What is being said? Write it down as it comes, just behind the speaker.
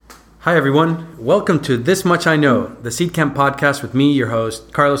Hi, everyone. Welcome to This Much I Know, the Seedcamp podcast with me, your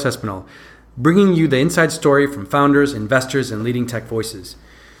host, Carlos Espinal, bringing you the inside story from founders, investors, and leading tech voices.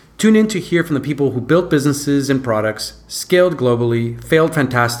 Tune in to hear from the people who built businesses and products, scaled globally, failed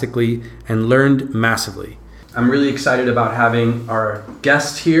fantastically, and learned massively. I'm really excited about having our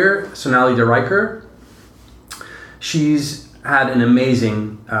guest here, Sonali de Rijker. She's had an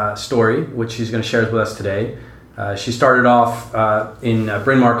amazing story, which she's going to share with us today. She started off in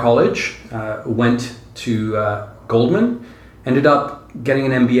Bryn Mawr College, went to Goldman, ended up getting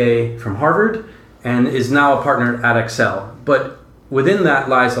an MBA from Harvard, and is now a partner at Accel. But within that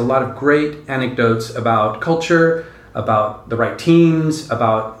lies a lot of great anecdotes about culture, about the right teams,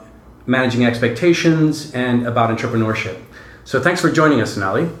 about managing expectations, and about entrepreneurship. So thanks for joining us,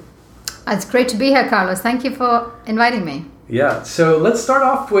 Sonali. It's great to be here, Carlos. Thank you for inviting me. Yeah, so let's start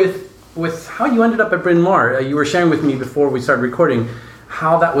off with how you ended up at Bryn Mawr. You were sharing with me before we started recording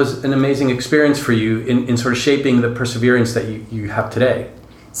how that was an amazing experience for you in sort of shaping the perseverance that you have today.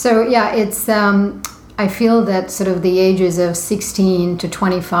 So yeah, it's I feel that sort of the ages of 16 to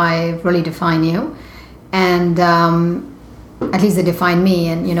 25 really define you, and at least they define me.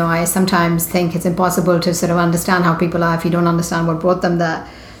 And you know, I sometimes think it's impossible to sort of understand how people are if you don't understand what brought them there.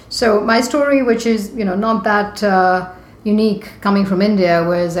 So my story, which is not that unique coming from India,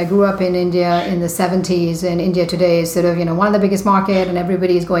 was I grew up in India in the 70s, and India today is sort of one of the biggest market, and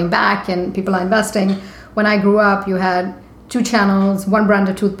everybody is going back and people are investing. When I grew up, you had 2 channels, 1 brand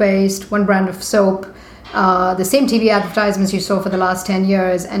of toothpaste, 1 brand of soap, the same TV advertisements you saw for the last 10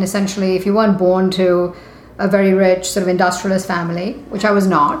 years, and essentially if you weren't born to a very rich sort of industrialist family, which I was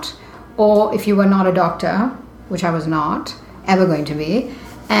not, or if you were not a doctor, which I was not ever going to be,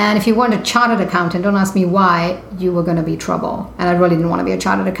 and if you weren't a chartered accountant, don't ask me why, you were going to be trouble. And I really didn't want to be a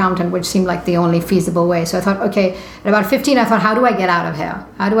chartered accountant, which seemed like the only feasible way. So I thought, okay, at about 15, I thought, how do I get out of here?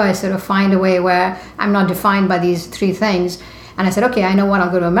 How do I sort of find a way where I'm not defined by these 3 things? And I said, okay, I know what,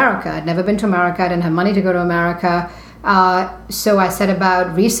 I'll go to America. I'd never been to America. I didn't have money to go to America. So I set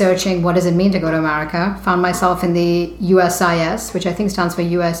about researching what does it mean to go to America. Found myself in the USIS, which I think stands for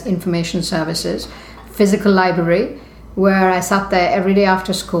US Information Services, physical library, where I sat there every day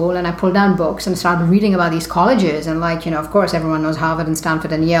after school and I pulled down books and started reading about these colleges. And of course, everyone knows Harvard and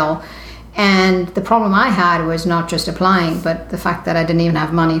Stanford and Yale. And the problem I had was not just applying, but the fact that I didn't even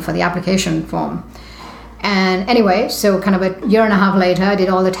have money for the application form. And anyway, so kind of a year and a half later, I did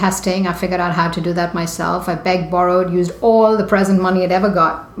all the testing. I figured out how to do that myself. I begged, borrowed, used all the present money I'd ever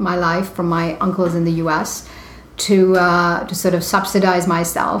got in my life from my uncles in the US to sort of subsidize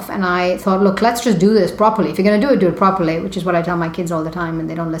myself. And I thought, look, let's just do this properly. If you're going to do it properly, which is what I tell my kids all the time, and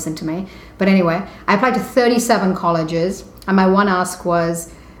they don't listen to me. But anyway, I applied to 37 colleges, and my one ask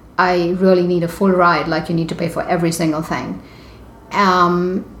was, I really need a full ride, like you need to pay for every single thing.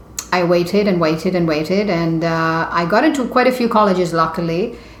 I waited and waited and waited, and I got into quite a few colleges,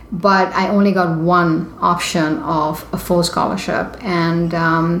 luckily, but I only got one option of a full scholarship. And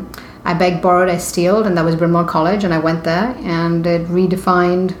I begged, borrowed, I stealed, and that was Bryn Mawr College, and I went there, and it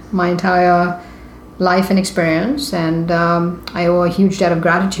redefined my entire life and experience. And I owe a huge debt of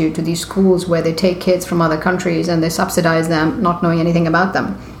gratitude to these schools where they take kids from other countries and they subsidize them, not knowing anything about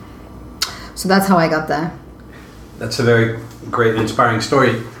them. So that's how I got there. That's a very great and inspiring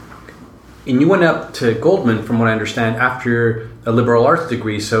story. And you went up to Goldman, from what I understand, after a liberal arts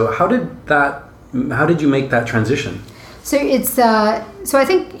degree. So how did you make that transition? So it's so I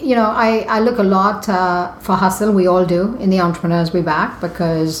think I look a lot for hustle. We all do in the Entrepreneurs We Back,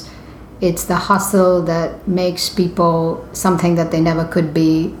 because it's the hustle that makes people something that they never could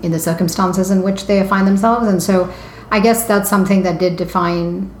be in the circumstances in which they find themselves. And so I guess that's something that did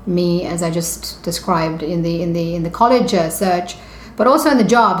define me, as I just described in the college search, but also in the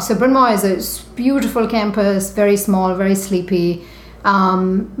job. So Bryn Mawr is a beautiful campus, very small, very sleepy.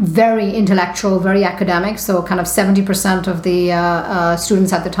 Very intellectual, very academic. So kind of 70% of the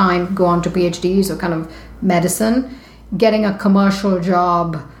students at the time go on to PhDs or kind of medicine. Getting a commercial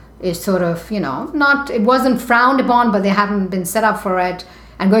job is sort of, it wasn't frowned upon, but they hadn't been set up for it.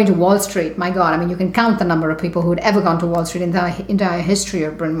 And going to Wall Street, my God, I mean, you can count the number of people who had ever gone to Wall Street in the entire history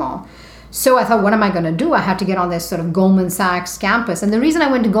of Bryn Mawr. So I thought, what am I going to do? I had to get on this sort of Goldman Sachs campus. And the reason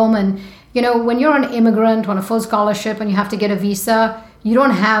I went to Goldman, when you're an immigrant on a full scholarship and you have to get a visa, you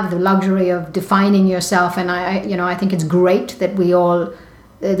don't have the luxury of defining yourself. And I think it's great that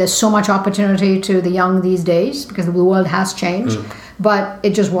there's so much opportunity to the young these days, because the world has changed. But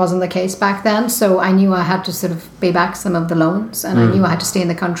it just wasn't the case back then. So I knew I had to sort of pay back some of the loans, and I knew I had to stay in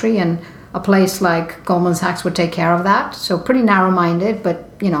the country, and a place like Goldman Sachs would take care of that. So pretty narrow-minded, but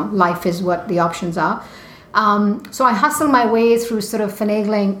life is what the options are. So I hustled my way through sort of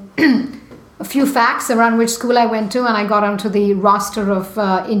finagling a few facts around which school I went to, and I got onto the roster of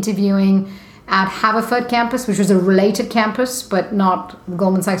interviewing at Haverford campus, which was a related campus, but not,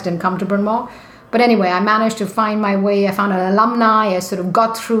 Goldman Sachs didn't come to Bryn Mawr. But anyway, I managed to find my way. I found an alumni. I sort of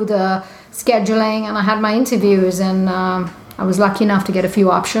got through the scheduling, and I had my interviews, and I was lucky enough to get a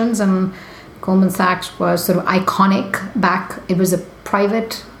few options. And Goldman Sachs was sort of iconic back. It was a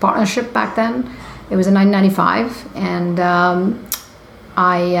private partnership back then. It was in 1995, and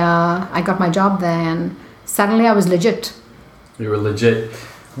I got my job there, and suddenly I was legit. You were legit.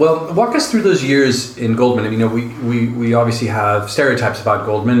 Well, walk us through those years in Goldman. I mean, we obviously have stereotypes about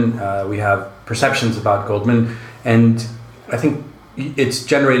Goldman. We have perceptions about Goldman, and I think it's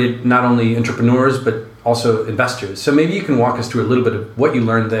generated not only entrepreneurs but also investors. So maybe you can walk us through a little bit of what you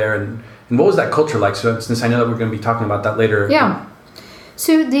learned there, and what was that culture like? So since I know that we're going to be talking about that later. Yeah.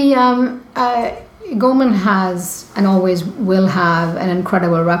 So the Goldman has and always will have an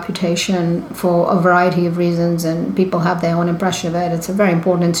incredible reputation for a variety of reasons, and people have their own impression of it. It's a very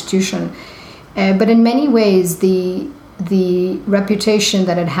important institution. But in many ways, the reputation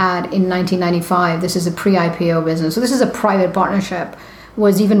that it had in 1995, this is a pre-IPO business, so this is a private partnership,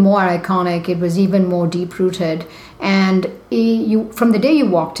 was even more iconic. It was even more deep-rooted. And from the day you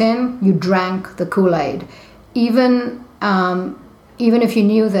walked in, you drank the Kool-Aid. Even if you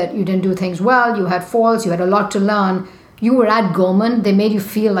knew that you didn't do things well, you had faults, you had a lot to learn, you were at Goldman, they made you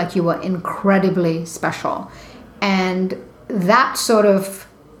feel like you were incredibly special. And that sort of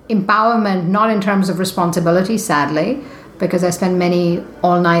empowerment, not in terms of responsibility, sadly, because I spent many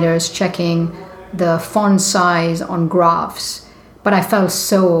all-nighters checking the font size on graphs, but I felt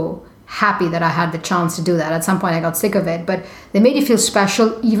so happy that I had the chance to do that. At some point I got sick of it, but they made you feel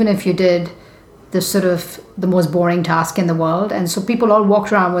special even if you did the most boring task in the world. And so people all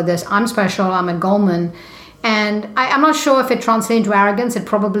walked around with this, I'm special, I'm at Goldman. And I'm not sure if it translated into arrogance, it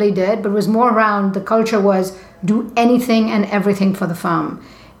probably did, but it was more around, the culture was do anything and everything for the firm.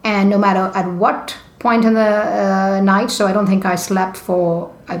 And no matter at what point in the night, so I don't think I slept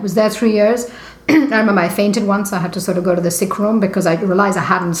I was there 3 years. I remember I fainted once, I had to sort of go to the sick room because I realized I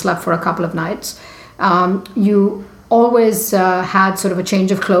hadn't slept for a couple of nights. You always had sort of a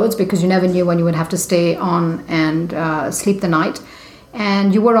change of clothes because you never knew when you would have to stay on and sleep the night,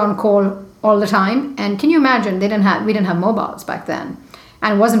 and you were on call all the time. And can you imagine, we didn't have mobiles back then,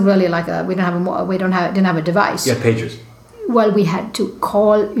 and it wasn't really like we didn't have a device. You had pagers. Well, we had to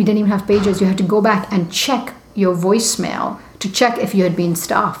call. We didn't even have pagers. You had to go back and check your voicemail to check if you had been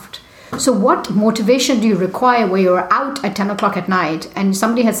staffed. So what motivation do you require where you're out at 10 o'clock at night and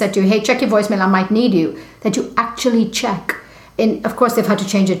somebody has said to you, hey, check your voicemail, I might need you, that you actually check? And of course, they've had to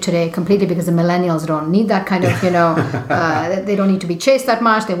change it today completely because the millennials don't need that kind of, they don't need to be chased that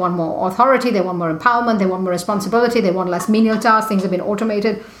much. They want more authority. They want more empowerment. They want more responsibility. They want less menial tasks. Things have been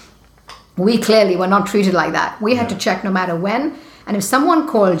automated. We clearly were not treated like that. We had to check no matter when. And if someone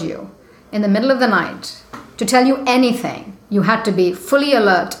called you in the middle of the night to tell you anything, you had to be fully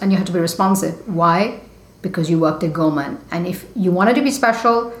alert and you had to be responsive. Why? Because you worked at Goldman. And if you wanted to be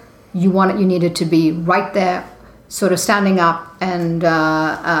special, you needed to be right there, sort of standing up and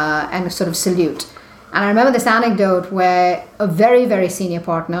sort of salute. And I remember this anecdote where a very, very senior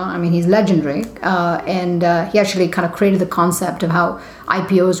partner, I mean, he's legendary, and he actually kind of created the concept of how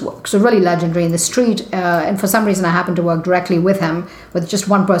IPOs work. So really legendary in the street. And for some reason, I happened to work directly with him, with just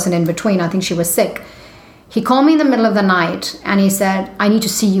one person in between. I think she was sick. He called me in the middle of the night and he said, I need to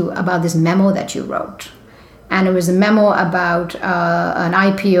see you about this memo that you wrote. And it was a memo about an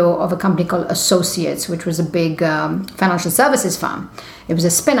IPO of a company called Associates, which was a big financial services firm. It was a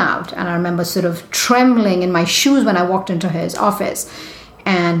spin out. And I remember sort of trembling in my shoes when I walked into his office.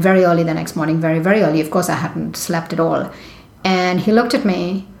 And very early the next morning, very, very early, of course I hadn't slept at all. And he looked at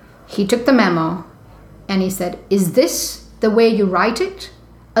me, he took the memo and he said, is this the way you write it?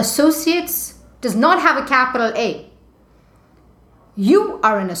 Associates does not have a capital A. You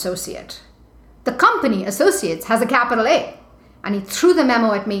are an associate. The company, Associates, has a capital A. And he threw the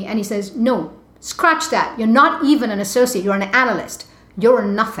memo at me and he says, no, scratch that. You're not even an associate. You're an analyst. You're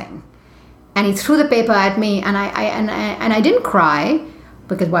nothing. And he threw the paper at me and I didn't cry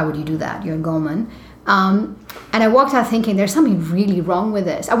because why would you do that? You're at Goldman. And I walked out thinking there's something really wrong with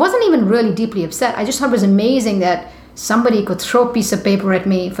this. I wasn't even really deeply upset. I just thought it was amazing that somebody could throw a piece of paper at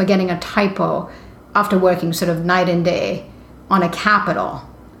me for getting a typo after working sort of night and day on a capital.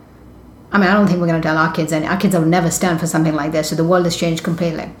 I mean, I don't think we're going to tell our kids, and our kids will never stand for something like this. So the world has changed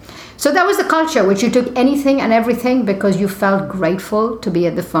completely. So that was the culture, which you took anything and everything because you felt grateful to be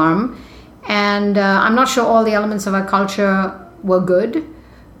at the firm. And I'm not sure all the elements of our culture were good,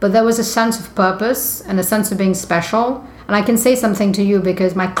 but there was a sense of purpose and a sense of being special. And I can say something to you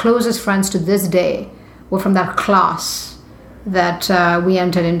because my closest friends to this day were from that class that we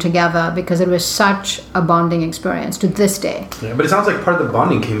entered in together, because it was such a bonding experience to this day. Yeah, but it sounds like part of the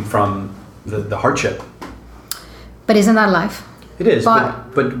bonding came from the hardship. But isn't that life? It is,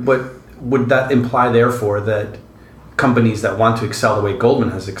 but would that imply, therefore, that companies that want to excel the way Goldman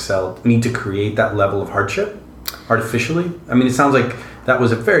has excelled need to create that level of hardship artificially? I mean, it sounds like that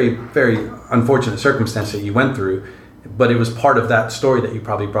was a very, very unfortunate circumstance that you went through, but it was part of that story that you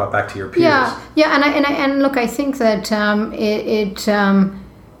probably brought back to your peers. And look, I think that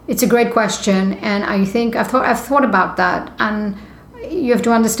it's a great question, and I think I've thought about that, and you have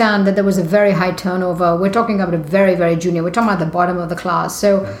to understand that there was a very high turnover. We're talking about a very, very junior. We're talking about the bottom of the class.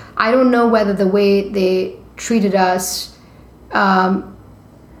 So I don't know whether the way they treated us, and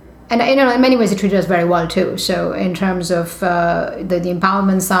in many ways they treated us very well too. So in terms of the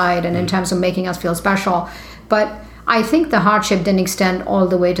empowerment side, and in terms of making us feel special, but I think the hardship didn't extend all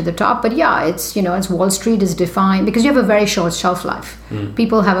the way to the top. But yeah, it's Wall Street is defined because you have a very short shelf life.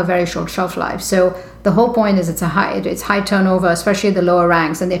 People have a very short shelf life. So the whole point is it's high turnover, especially the lower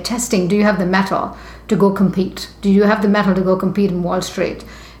ranks, and they're testing, do you have the mettle to go compete? Do you have the mettle to go compete in Wall Street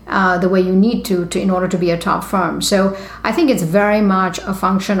the way you need to in order to be a top firm? So I think it's very much a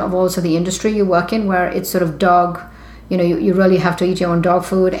function of also the industry you work in, where it's sort of dog, you really have to eat your own dog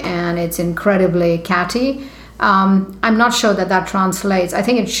food, and it's incredibly catty. I'm not sure that translates. I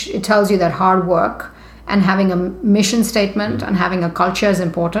think it tells you that hard work and having a mission statement and having a culture is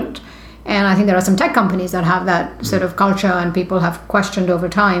important. And I think there are some tech companies that have that sort of culture, and people have questioned over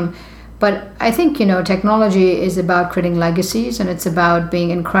time. But I think, technology is about creating legacies, and it's about being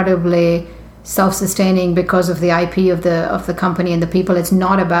incredibly self-sustaining because of the IP of the company and the people. It's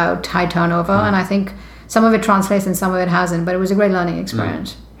not about high turnover. And I think some of it translates and some of it hasn't, but it was a great learning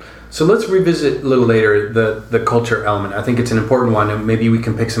experience. So let's revisit a little later the culture element. I think it's an important one, and maybe we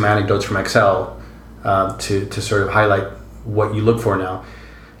can pick some anecdotes from Excel to sort of highlight what you look for now.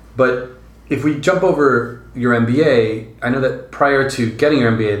 But if we jump over your MBA, I know that prior to getting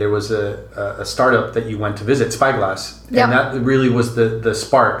your MBA, there was a startup that you went to visit, Spyglass, and that really was the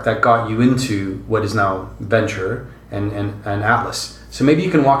spark that got you into what is now Venture and Atlas. So maybe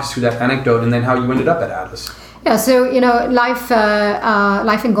you can walk us through that anecdote and then how you ended up at Atlas. Yeah, so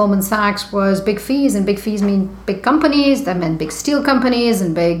life in Goldman Sachs was big fees, and big fees mean big companies. That meant big steel companies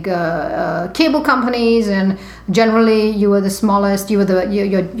and big cable companies, and generally you were the smallest.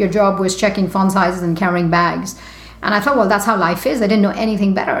 Your job was checking font sizes and carrying bags. And I thought, well, that's how life is. I didn't know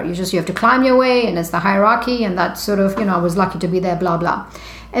anything better. You have to climb your way, and it's the hierarchy, and that's sort of I was lucky to be there, blah blah.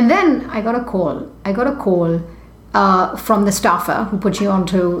 And then I got a call. From the staffer who put you on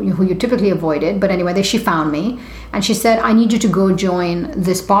to who you typically avoided, but anyway, she found me, and she said, I need you to go join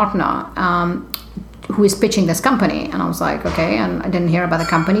this partner who is pitching this company. And I was like, okay, and I didn't hear about the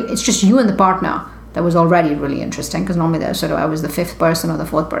company. It's just you and the partner. That was already really interesting, because normally I was the fifth person or the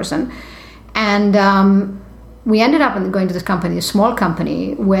fourth person. And we ended up going to this company, a small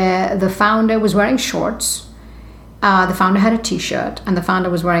company, where the founder was wearing shorts, the founder had a t-shirt, and the founder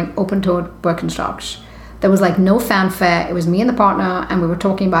was wearing open-toed Birkenstocks. There was no fanfare. It was me and the partner, and we were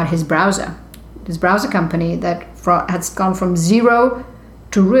talking about his browser company that had gone from zero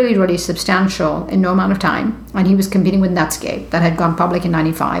to really, really substantial in no amount of time. And he was competing with Netscape that had gone public in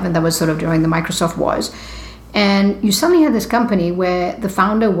 95, and that was sort of during the Microsoft wars. And you suddenly had this company where the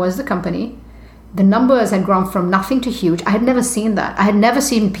founder was the company. The numbers had grown from nothing to huge. I had never seen that. I had never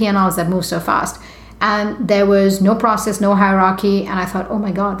seen P&Ls that moved so fast. And there was no process, no hierarchy. And I thought, oh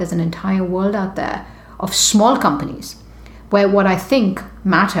my God, there's an entire world out there of small companies where what I think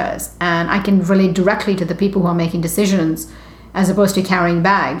matters, and I can relate directly to the people who are making decisions as opposed to carrying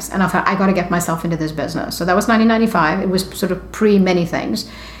bags. And I thought, I got to get myself into this business. So that was 1995. It was sort of pre many things.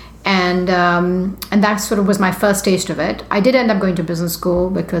 And that sort of was my first taste of it. I did end up going to business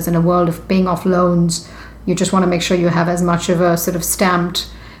school, because in a world of paying off loans, you just want to make sure you have as much of a sort of stamped,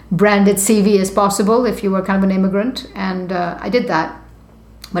 branded CV as possible if you were kind of an immigrant. And I did that.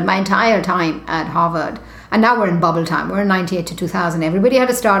 But my entire time at Harvard, and now we're in bubble time, we're in 98 to 2000, everybody had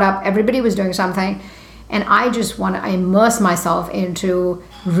a startup, everybody was doing something, and I just want to immerse myself into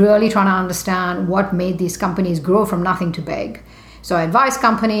really trying to understand what made these companies grow from nothing to big. So I advised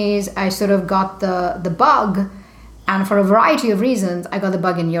companies, I sort of got the bug, and for a variety of reasons, I got the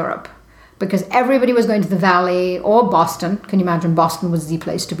bug in Europe. Because everybody was going to the Valley or Boston. Can you imagine? Boston was the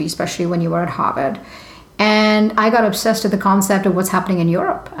place to be, especially when you were at Harvard. And I got obsessed with the concept of what's happening in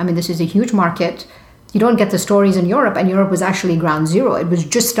Europe. I mean, this is a huge market. You don't get the stories in Europe, and Europe was actually ground zero. It was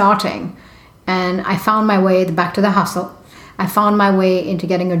just starting. And I found my way back to the hustle. I found my way into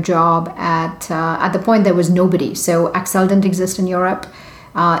getting a job at the point there was nobody. So Accel didn't exist in Europe.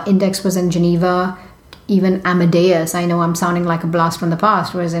 Index was in Geneva. Even Amadeus, I know I'm sounding like a blast from the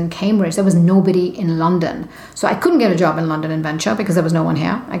past, was in Cambridge. There was nobody in London. So I couldn't get a job in London in venture because there was no one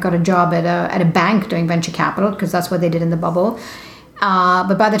here. I got a job at a bank doing venture capital because that's what they did in the bubble.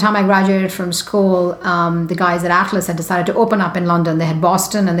 But by the time I graduated from school, the guys at Atlas had decided to open up in London. They had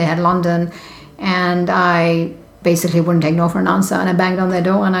Boston and they had London. And I basically wouldn't take no for an answer. And I banged on their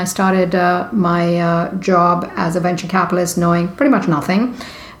door and I started my job as a venture capitalist knowing pretty much nothing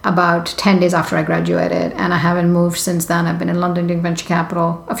about 10 days after I graduated. And I haven't moved since then. I've been in London doing venture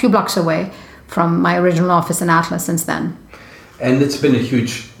capital a few blocks away from my original office in Atlas since then. And it's been a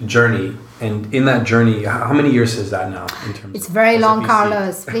huge journey. And in that journey, how many years is that now? It's very long,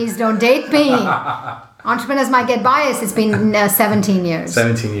 Carlos. Please don't date me. Entrepreneurs might get biased. It's been 17 years.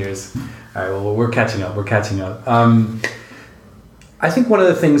 17 years. All right, well, we're catching up. I think one of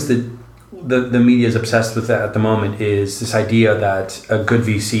the things that the media is obsessed with at the moment is this idea that a good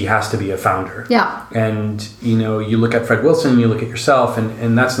VC has to be a founder. Yeah. And, you look at Fred Wilson, you look at yourself,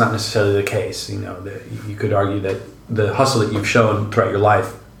 and that's not necessarily the case. You could argue that the hustle that you've shown throughout your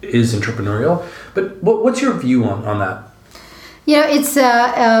life is entrepreneurial. But what's your view on that? It's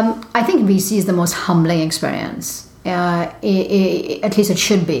I think VC is the most humbling experience. At least it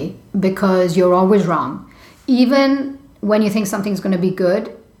should be, because you're always wrong. Even when you think something's going to be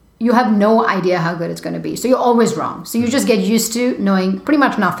good, you have no idea how good it's going to be. So you're always wrong. So you just get used to knowing pretty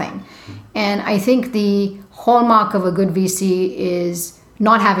much nothing. And I think the hallmark of a good VC is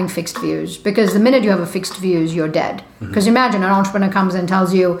not having fixed views, because the minute you have a fixed views, you're dead. Because imagine an entrepreneur comes and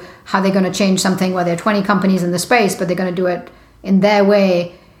tells you how they're going to change something where there are 20 companies in the space, but they're going to do it in their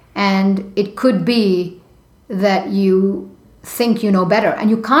way. And it could be that you think you know better, and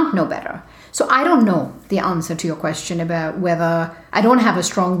you can't know better. So I don't know the answer to your question about whether I don't have a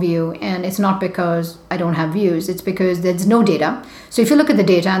strong view, and it's not because I don't have views, it's because there's no data. So if you look at the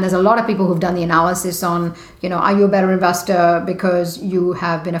data, and there's a lot of people who've done the analysis on, are you a better investor because you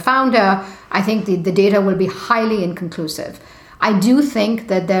have been a founder? I think the data will be highly inconclusive. I do think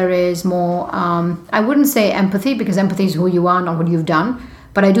that there is more, I wouldn't say empathy, because empathy is who you are, not what you've done.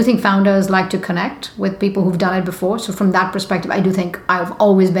 But I do think founders like to connect with people who've done it before. So from that perspective, I do think I've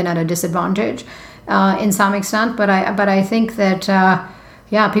always been at a disadvantage in some extent. But I think that,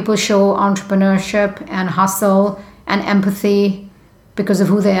 people show entrepreneurship and hustle and empathy because of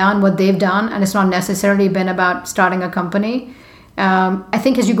who they are and what they've done. And it's not necessarily been about starting a company. I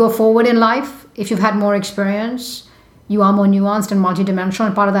think as you go forward in life, if you've had more experience, you are more nuanced and multidimensional.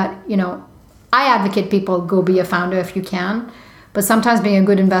 And part of that, I advocate people go be a founder if you can. But sometimes being a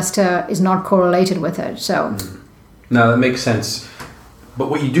good investor is not correlated with it. So, no, that makes sense. But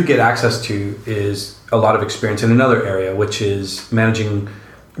what you do get access to is a lot of experience in another area, which is managing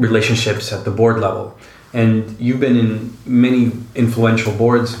relationships at the board level. And you've been in many influential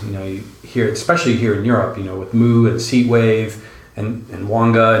boards, here, especially here in Europe, with Moo and Seatwave and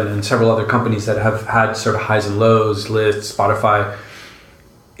Wonga and several other companies that have had sort of highs and lows, Lyft, Spotify.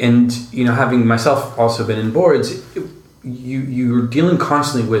 And, having myself also been in boards, you're dealing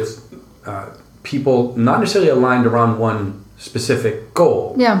constantly with people not necessarily aligned around one specific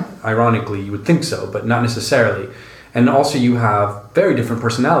goal. Yeah. Ironically, you would think so, but not necessarily. And also you have very different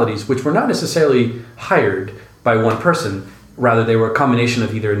personalities, which were not necessarily hired by one person. Rather, they were a combination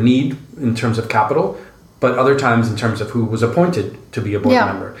of either need in terms of capital, but other times in terms of who was appointed to be a board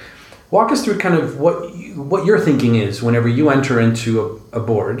member. Walk us through kind of what your thinking is whenever you enter into a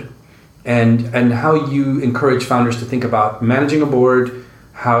board, and how you encourage founders to think about managing a board,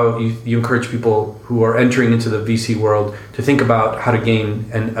 how you encourage people who are entering into the VC world to think about how to gain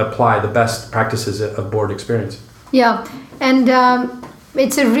and apply the best practices of board experience. Yeah, and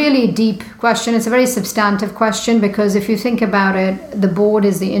it's a really deep question. It's a very substantive question, because if you think about it, the board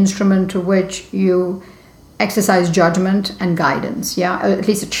is the instrument to which you exercise judgment and guidance. Yeah, at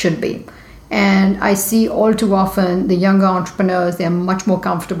least it should be. And I see all too often the younger entrepreneurs, they're much more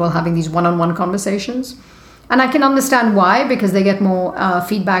comfortable having these one-on-one conversations. And I can understand why, because they get more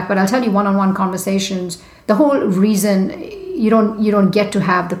feedback. But I'll tell you, one-on-one conversations, the whole reason you don't get to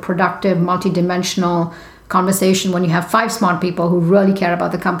have the productive, multidimensional conversation when you have 5 smart people who really care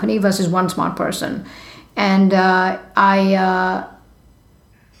about the company versus 1 smart person. And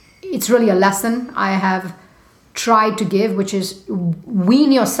it's really a lesson I have tried to give, which is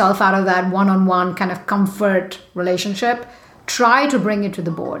wean yourself out of that one-on-one kind of comfort relationship. Try to bring it to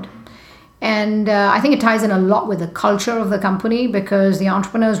the board. And I think it ties in a lot with the culture of the company, because the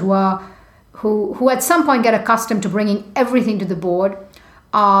entrepreneurs who at some point get accustomed to bringing everything to the board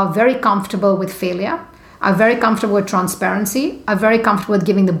are very comfortable with failure. are very comfortable with transparency, are very comfortable with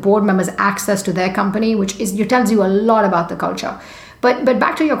giving the board members access to their company, which tells you a lot about the culture. But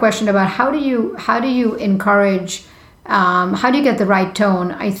back to your question about how do you encourage, how do you get the right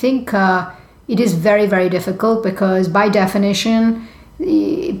tone? I think it is very, very difficult because by definition,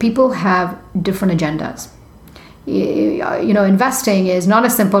 people have different agendas. Investing is not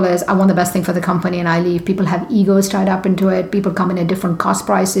as simple as I want the best thing for the company and I leave. People have egos tied up into it. People come in at different cost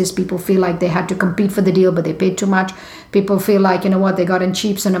prices. People feel like they had to compete for the deal, but they paid too much. People feel like, they got in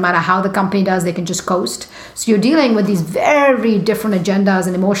cheap, so no matter how the company does, they can just coast. So you're dealing with these very different agendas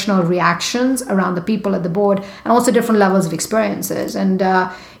and emotional reactions around the people at the board, and also different levels of experiences. And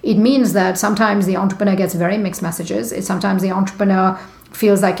it means that sometimes the entrepreneur gets very mixed messages. Sometimes the entrepreneur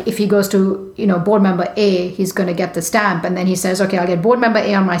feels like if he goes to board member A, he's going to get the stamp, and then he says, okay, I'll get board member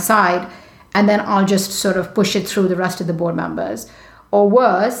A on my side, and then I'll just sort of push it through the rest of the board members. Or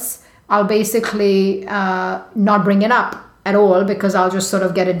worse, I'll basically not bring it up at all because I'll just sort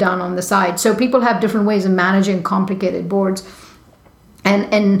of get it done on the side. So people have different ways of managing complicated boards,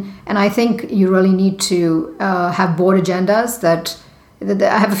 and I think you really need to have board agendas that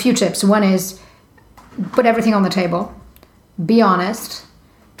I have a few tips. One is put everything on the table. Be honest.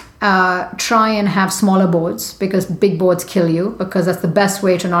 Try and have smaller boards because big boards kill you, because that's the best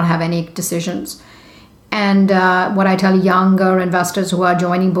way to not have any decisions. And what I tell younger investors who are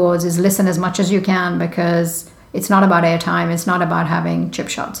joining boards is listen as much as you can, because it's not about airtime. It's not about having chip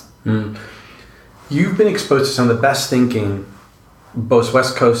shots. You've been exposed to some of the best thinking, both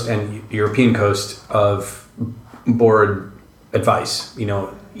West Coast and European coast, of board advice.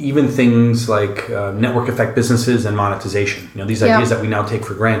 Even things like network effect businesses and monetization, these ideas that we now take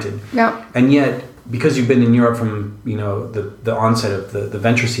for granted. Yeah. And yet, because you've been in Europe from, the onset of the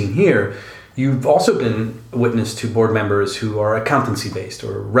venture scene here, you've also been witness to board members who are accountancy based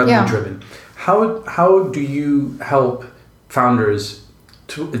or revenue driven. How do you help founders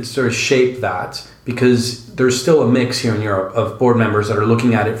to sort of shape that? Because there's still a mix here in Europe of board members that are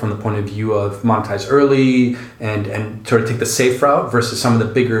looking at it from the point of view of monetize early and sort of take the safe route versus some of the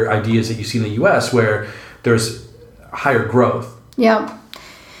bigger ideas that you see in the US where there's higher growth. Yeah.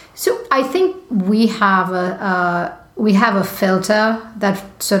 So I think we have a filter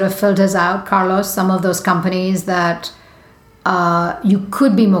that sort of filters out, Carlos, some of those companies that you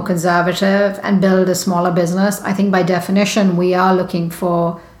could be more conservative and build a smaller business. I think by definition, we are looking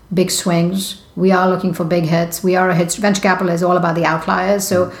for big swings. We are looking for big hits. Venture capital is all about the outliers.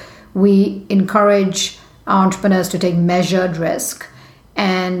 So we encourage our entrepreneurs to take measured risk.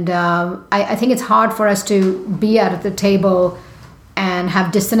 And I think it's hard for us to be at the table and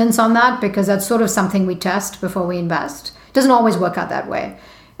have dissonance on that, because that's sort of something we test before we invest. It doesn't always work out that way.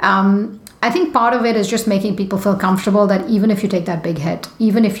 I think part of it is just making people feel comfortable that even if you take that big hit,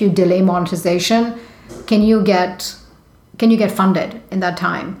 even if you delay monetization, can you get funded in that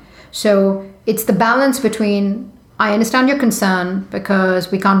time? So it's the balance between, I understand your concern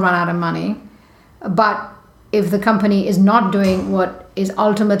because we can't run out of money, but if the company is not doing what is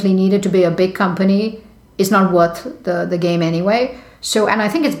ultimately needed to be a big company, it's not worth the game anyway. So, and I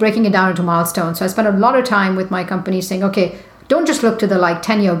think it's breaking it down into milestones. So I spend a lot of time with my company saying, okay, don't just look to the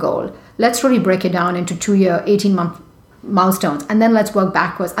 10-year goal. Let's really break it down into 2-year, 18-month milestones, and then let's work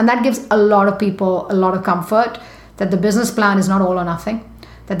backwards. And that gives a lot of people a lot of comfort that the business plan is not all or nothing,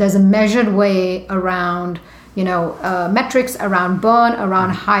 that there's a measured way around, metrics, around burn, around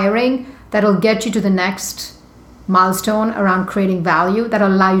hiring, that'll get you to the next milestone around creating value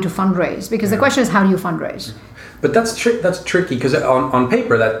that'll allow you to fundraise. Because the question is, how do you fundraise? But that's tricky because on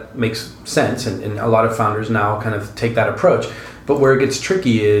paper that makes sense, and a lot of founders now kind of take that approach. But where it gets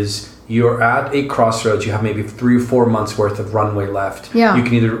tricky is you're at a crossroads. You have maybe 3 or 4 months worth of runway left. Yeah. You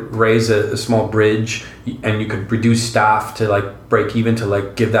can either raise a small bridge, and you could reduce staff to break even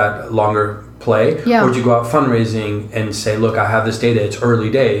to give that longer play. Yeah. Or do you go out fundraising and say, look, I have this data. It's early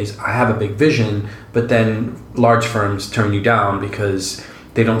days. I have a big vision. But then large firms turn you down because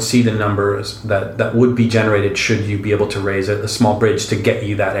they don't see the numbers that would be generated should you be able to raise a small bridge to get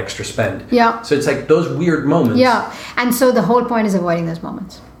you that extra spend. Yeah. So it's those weird moments. Yeah. And so the whole point is avoiding those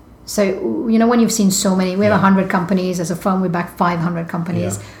moments. So, when you've seen so many, we have 100 companies. As a firm, we back 500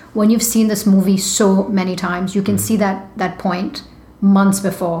 companies. Yeah. When you've seen this movie so many times, you can see that point months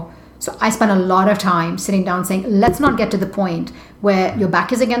before. So I spend a lot of time sitting down saying, let's not get to the point where your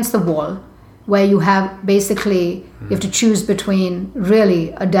back is against the wall, where you have basically, you have to choose between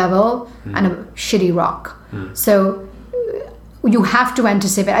really a devil and a shitty rock. So you have to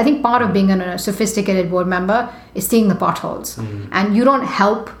anticipate. I think part of being a sophisticated board member is seeing the potholes. And you don't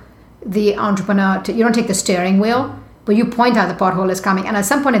help the entrepreneur, you don't take the steering wheel. but you point out the pothole is coming. And at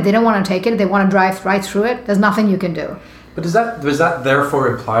some point, if they don't want to take it, they want to drive right through it, there's nothing you can do. But does that therefore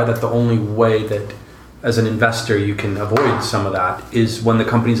imply that the only way that as an investor you can avoid some of that is when the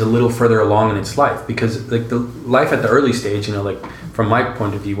company's a little further along in its life? Because like the life at the early stage, like from my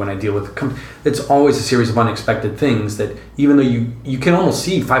point of view, when I deal with it's always a series of unexpected things that even though you can almost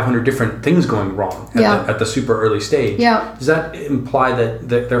see 500 different things going wrong at the super early stage. Yeah. Does that imply that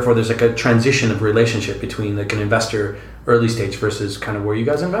therefore there's like a transition of relationship between like an investor early stage versus kind of where you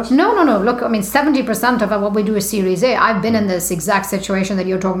guys invest? No. Look, I mean, 70% of what we do is Series A. I've been in this exact situation that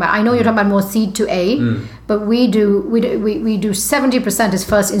you're talking about. I know you're talking about more seed to A, but we do 70% is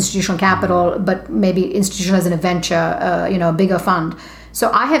first institutional capital, but maybe institutional as in a venture, a bigger fund.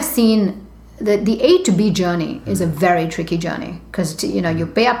 So I have seen the A to B journey is a very tricky journey because you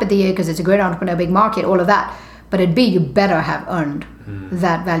pay up at the A because it's a great entrepreneur, big market, all of that. But at B, you better have earned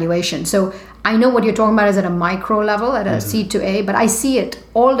that valuation. So I know what you're talking about is at a micro level, at a seed to A, but I see it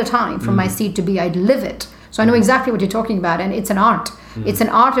all the time from my seed to B. I live it. So I know exactly what you're talking about, and it's an art. It's an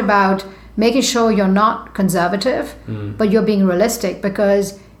art about making sure you're not conservative, but you're being realistic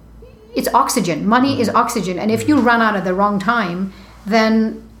because it's oxygen. Money is oxygen. And if you run out at the wrong time,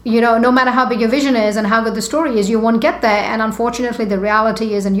 then no matter how big your vision is and how good the story is, you won't get there. And unfortunately, the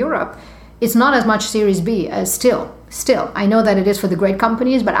reality is in Europe, it's not as much Series B as still. I know that it is for the great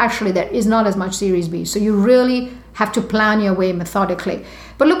companies, but actually there is not as much Series B. So you really have to plan your way methodically.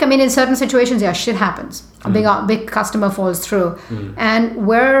 But look, I mean, in certain situations, shit happens. A big customer falls through. And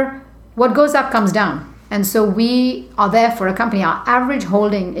what goes up comes down. And so we are there for a company. Our average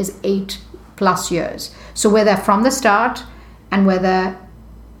holding is 8+ years. So we're there from the start and we're there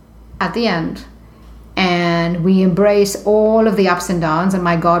at the end. And we embrace all of the ups and downs. And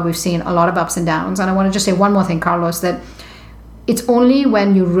my God, we've seen a lot of ups and downs. And I want to just say one more thing, Carlos, that it's only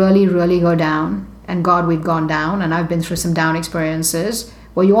when you really, really go down, and God, we've gone down, and I've been through some down experiences,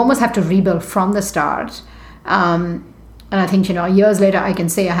 where you almost have to rebuild from the start. And I think, years later, I can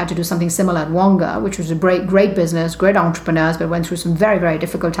say I had to do something similar at Wonga, which was a great business, great entrepreneurs, but went through some very, very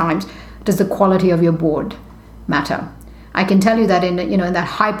difficult times. Does the quality of your board matter? I can tell you that in that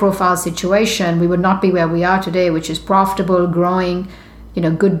high-profile situation, we would not be where we are today, which is profitable, growing,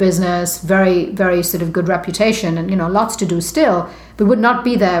 good business, very, very sort of good reputation, and lots to do still. We would not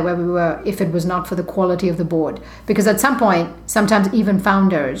be there where we were if it was not for the quality of the board. Because at some point, sometimes even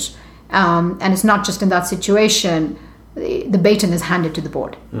founders, and it's not just in that situation, the baton is handed to the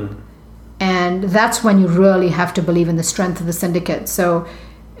board, and that's when you really have to believe in the strength of the syndicate. So.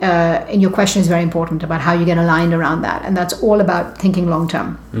 And your question is very important about how you get aligned around that. And that's all about thinking long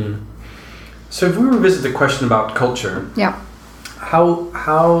term. So if we revisit the question about culture,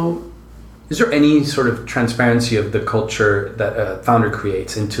 how is there any sort of transparency of the culture that a founder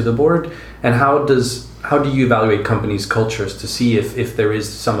creates into the board? And how do you evaluate companies' cultures to see if there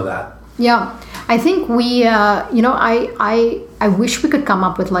is some of that? Yeah, I think we, I wish we could come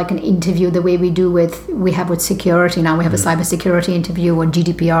up with like an interview the way we have with security now. We have a cybersecurity interview or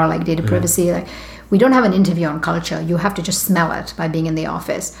GDPR, like data privacy. Like, we don't have an interview on culture. You have to just smell it by being in the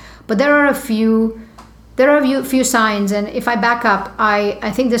office. But there are a few signs. And if I back up,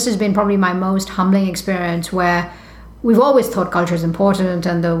 I think this has been probably my most humbling experience where we've always thought culture is important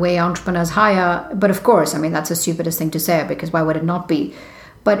and the way entrepreneurs hire. But of course, I mean, that's the stupidest thing to say because why would it not be?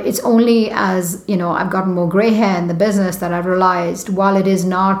 But it's only as, I've gotten more gray hair in the business that I've realized while it is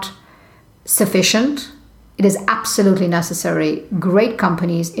not sufficient, it is absolutely necessary. Great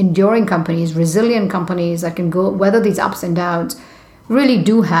companies, enduring companies, resilient companies that can weather these ups and downs really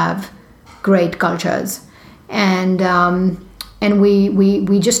do have great cultures. And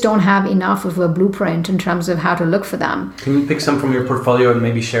we just don't have enough of a blueprint in terms of how to look for them. Can you pick some from your portfolio and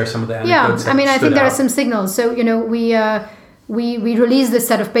maybe share some of the anecdotes? Yeah, I mean, I think there are some signals. So, we released this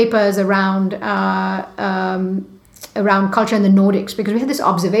set of papers around culture in the Nordics because we had this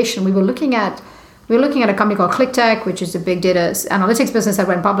observation. We were looking at a company called ClickTech, which is a big data analytics business that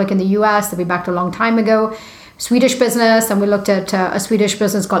went public in the US that we backed a long time ago. Swedish business, and we looked at a Swedish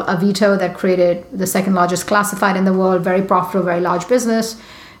business called Avito that created the second largest classified in the world, very profitable, very large business,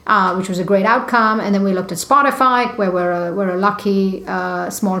 which was a great outcome. And then we looked at Spotify, where we're a lucky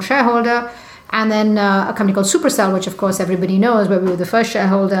small shareholder. And then a company called Supercell, which of course everybody knows, where we were the first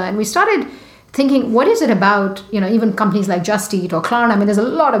shareholder. And we started thinking, what is it about, even companies like Just Eat or Klarna? I mean, there's a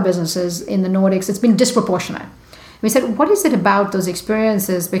lot of businesses in the Nordics. It's been disproportionate. We said, what is it about those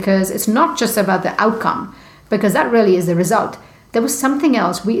experiences? Because it's not just about the outcome, because that really is the result. There was something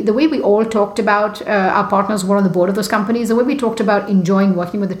else. The way we all talked about our partners were on the board of those companies, the way we talked about enjoying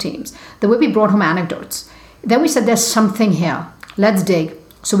working with the teams, the way we brought home anecdotes. Then we said, there's something here. Let's dig.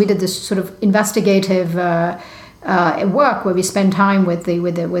 So we did this sort of investigative at work where we spend time with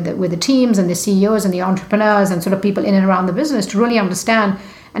the teams and the CEOs and the entrepreneurs and sort of people in and around the business to really understand.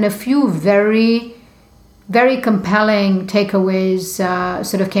 And a few very, very compelling takeaways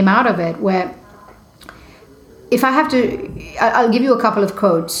sort of came out of it, where if I have to, I'll give you a couple of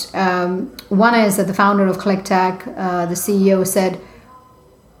quotes. One is that the founder of ClickTech, the CEO, said,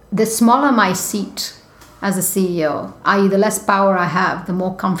 "The smaller my seat as a CEO, i.e. the less power I have, the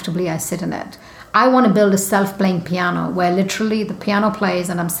more comfortably I sit in it. I want to build a self-playing piano where literally the piano plays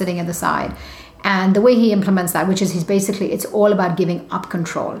and I'm sitting at the side." And the way he implements that, which is it's all about giving up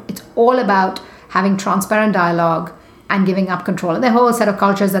control. It's all about having transparent dialogue and giving up control. And the whole set of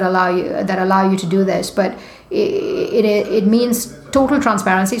cultures that allow you to do this. But it means total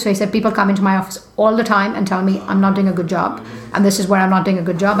transparency. So he said, people come into my office all the time and tell me I'm not doing a good job, and this is where I'm not doing a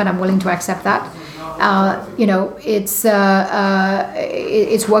good job, and I'm willing to accept that.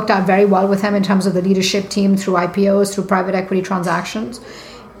 It's worked out very well with him in terms of the leadership team through IPOs, through private equity transactions.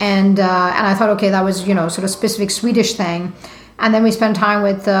 And I thought, okay, that was, sort of specific Swedish thing. And then we spent time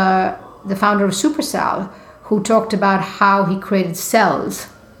with the founder of Supercell, who talked about how he created cells.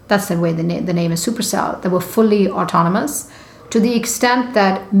 That's the way the name is Supercell, that were fully autonomous, to the extent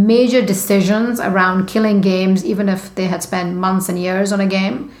that major decisions around killing games, even if they had spent months and years on a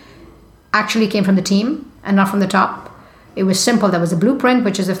game, actually came from the team and not from the top. It was simple. There was a blueprint,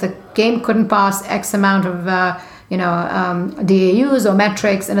 which is if the game couldn't pass X amount of DAUs or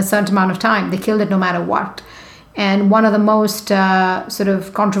metrics in a certain amount of time, they killed it no matter what. And one of the most sort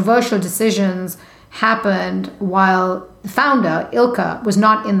of controversial decisions happened while the founder, Ilkka, was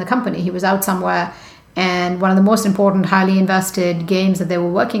not in the company. He was out somewhere, and one of the most important, highly invested games that they were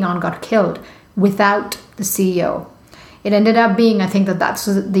working on got killed without the CEO. It ended up being, I think that's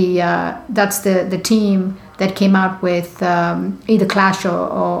the team that came out with either Clash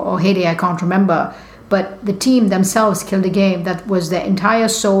or Heyday, I can't remember. But the team themselves killed a game that was their entire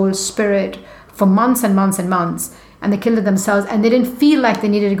soul, spirit for months and months and months. And they killed it themselves, and they didn't feel like they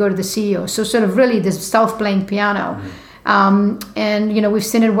needed to go to the CEO. So sort of really this self-playing piano. And we've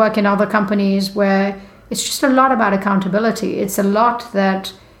seen it work in other companies where it's just a lot about accountability. It's a lot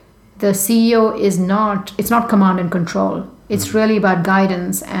that the CEO it's not command and control. It's really about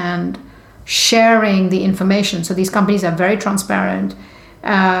guidance and sharing the information. So these companies are very transparent.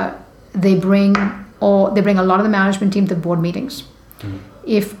 They bring a lot of the management team to board meetings.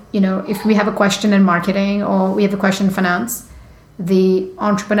 If we have a question in marketing or we have a question in finance, the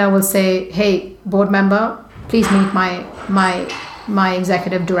entrepreneur will say, "Hey, board member, please meet my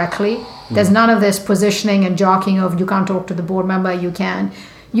executive directly." There's none of this positioning and jockeying of you can't talk to the board member, you can.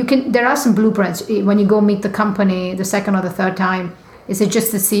 There are some blueprints. When you go meet the company the second or the third time, is it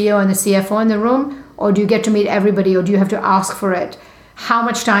just the CEO and the CFO in the room, or do you get to meet everybody, or do you have to ask for it? How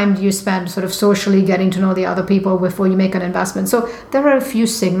much time do you spend sort of socially getting to know the other people before you make an investment? So there are a few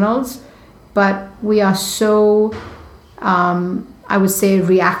signals, but we are so, I would say,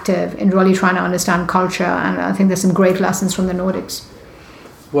 reactive in really trying to understand culture. And I think there's some great lessons from the Nordics.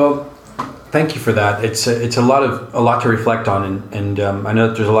 Well, thank you for that. It's a lot to reflect on, and I know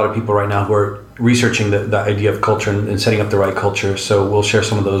that there's a lot of people right now who are researching the idea of culture and setting up the right culture. So we'll share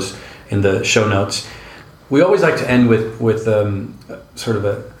some of those in the show notes. We always like to end with sort of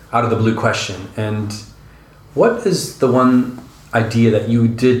a out of the blue question. And what is the one idea that you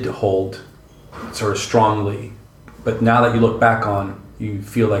did hold sort of strongly, but now that you look back on, you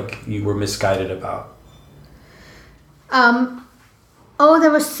feel like you were misguided about?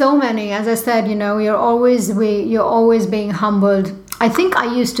 There were so many. As I said, you're always being humbled. I really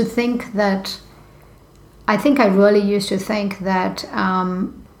used to think that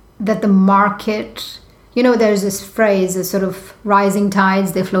that the market, there's this phrase, this sort of rising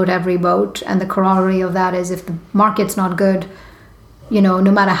tides, they float every boat. And the corollary of that is if the market's not good, no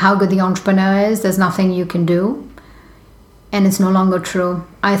matter how good the entrepreneur is, there's nothing you can do. And it's no longer true.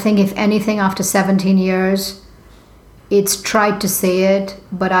 I think if anything, after 17 years, it's tried to say it,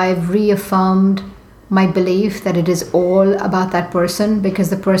 but I've reaffirmed my belief that it is all about that person, because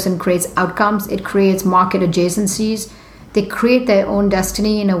the person creates outcomes. It creates market adjacencies. They create their own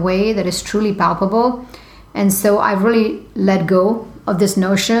destiny in a way that is truly palpable. And so I've really let go of this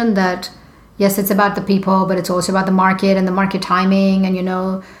notion that, yes, it's about the people, but it's also about the market and the market timing and,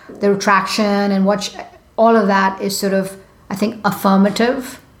 the retraction and all of that is sort of, I think,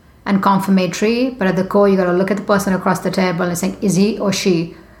 affirmative and confirmatory. But at the core, you got to look at the person across the table and saying, is he or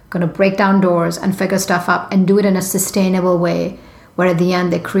she going to break down doors and figure stuff up and do it in a sustainable way, where at the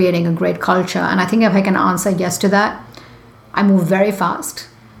end they're creating a great culture? And I think if I can answer yes to that, I move very fast.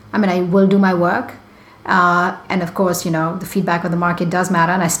 I will do my work. And of course, the feedback of the market does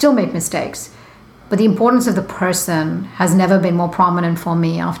matter, and I still make mistakes. But the importance of the person has never been more prominent for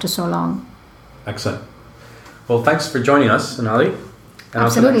me after so long. Excellent. Well, thanks for joining us, Anali.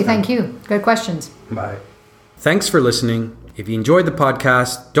 Absolutely. Thank you. Good questions. Bye. Thanks for listening. If you enjoyed the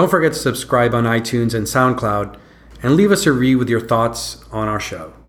podcast, don't forget to subscribe on iTunes and SoundCloud and leave us a review with your thoughts on our show.